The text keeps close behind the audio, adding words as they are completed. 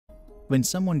When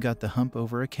someone got the hump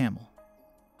over a camel.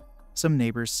 Some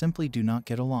neighbors simply do not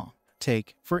get along.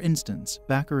 Take, for instance,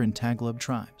 Bakr and Taglib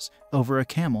tribes. Over a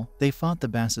camel, they fought the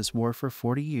Basas War for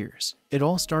 40 years. It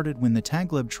all started when the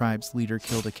Taglib tribe's leader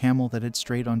killed a camel that had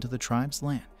strayed onto the tribe's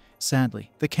land. Sadly,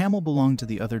 the camel belonged to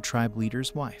the other tribe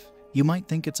leader's wife. You might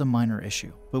think it's a minor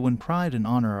issue, but when pride and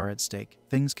honor are at stake,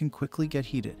 things can quickly get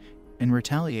heated. In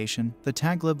retaliation, the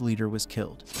Taglib leader was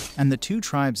killed, and the two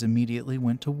tribes immediately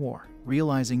went to war.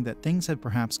 Realizing that things had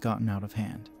perhaps gotten out of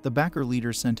hand, the Bakr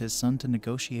leader sent his son to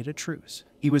negotiate a truce.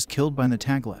 He was killed by the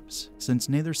Taglibs. Since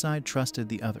neither side trusted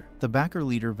the other, the Bakr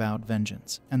leader vowed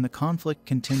vengeance, and the conflict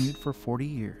continued for 40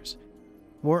 years.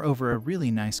 War over a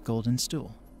really nice golden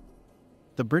stool.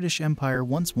 The British Empire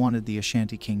once wanted the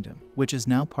Ashanti Kingdom, which is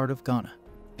now part of Ghana.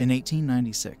 In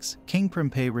 1896, King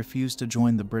Prempeh refused to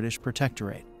join the British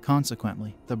Protectorate.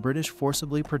 Consequently, the British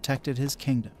forcibly protected his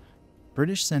kingdom.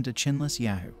 British sent a chinless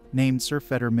Yahoo, named Sir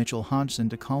Feder Mitchell Hodgson,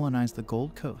 to colonize the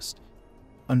Gold Coast.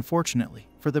 Unfortunately,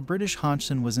 for the British,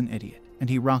 Hodgson was an idiot, and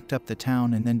he rocked up the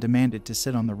town and then demanded to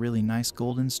sit on the really nice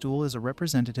golden stool as a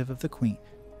representative of the Queen.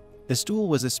 The stool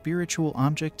was a spiritual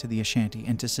object to the Ashanti,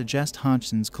 and to suggest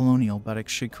Hodgson's colonial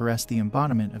buttocks should caress the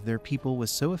embodiment of their people was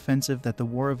so offensive that the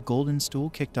War of Golden Stool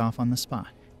kicked off on the spot.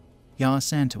 Yaa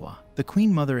Asantewaa, the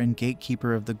Queen Mother and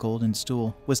gatekeeper of the Golden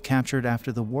Stool, was captured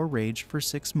after the war raged for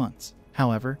 6 months.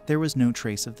 However, there was no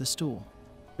trace of the stool.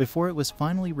 Before it was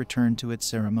finally returned to its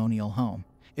ceremonial home,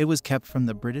 it was kept from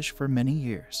the British for many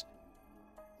years.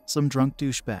 Some drunk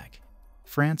douchebag.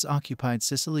 France occupied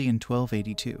Sicily in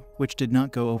 1282, which did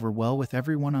not go over well with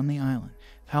everyone on the island.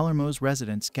 Palermo's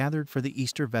residents gathered for the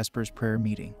Easter Vespers prayer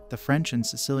meeting. The French and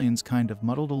Sicilians kind of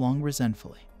muddled along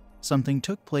resentfully. Something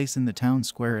took place in the town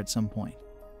square at some point,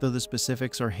 though the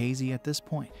specifics are hazy at this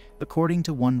point. According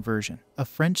to one version, a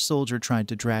French soldier tried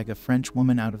to drag a French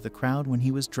woman out of the crowd when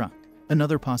he was drunk.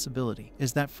 Another possibility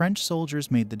is that French soldiers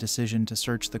made the decision to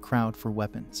search the crowd for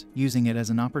weapons, using it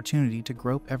as an opportunity to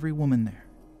grope every woman there.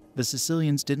 The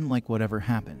Sicilians didn't like whatever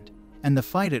happened, and the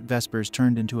fight at Vespers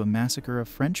turned into a massacre of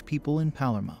French people in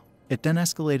Palermo. It then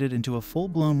escalated into a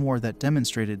full-blown war that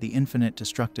demonstrated the infinite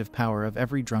destructive power of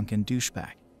every drunken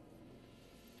douchebag.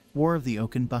 War of the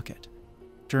Oaken Bucket.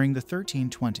 During the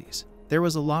 1320s, there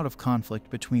was a lot of conflict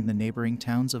between the neighboring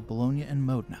towns of Bologna and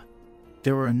Modena.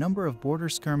 There were a number of border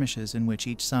skirmishes in which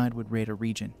each side would raid a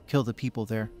region, kill the people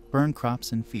there, burn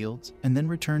crops and fields, and then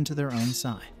return to their own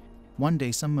side. One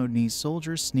day, some Modenese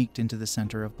soldiers sneaked into the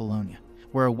center of Bologna,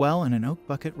 where a well and an oak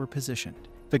bucket were positioned.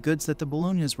 The goods that the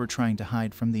Bolognians were trying to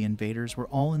hide from the invaders were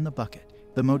all in the bucket.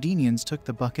 The Modenians took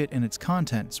the bucket and its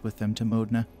contents with them to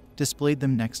Modena, displayed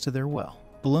them next to their well.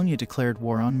 Bologna declared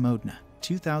war on Modena.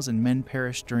 2,000 men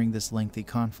perished during this lengthy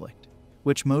conflict,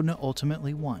 which Modena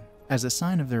ultimately won. As a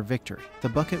sign of their victory, the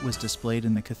bucket was displayed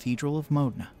in the Cathedral of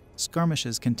Modena.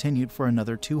 Skirmishes continued for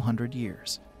another 200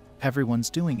 years.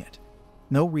 Everyone's doing it.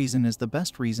 No reason is the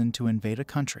best reason to invade a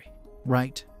country,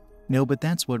 right? No, but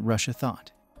that's what Russia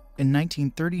thought. In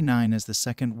 1939, as the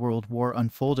Second World War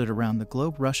unfolded around the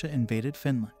globe, Russia invaded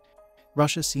Finland.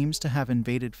 Russia seems to have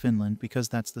invaded Finland because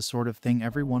that's the sort of thing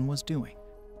everyone was doing.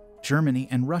 Germany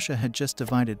and Russia had just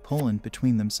divided Poland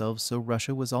between themselves, so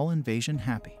Russia was all invasion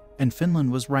happy. And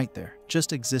Finland was right there,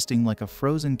 just existing like a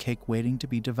frozen cake waiting to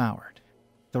be devoured.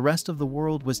 The rest of the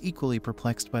world was equally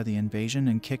perplexed by the invasion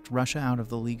and kicked Russia out of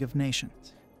the League of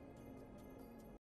Nations.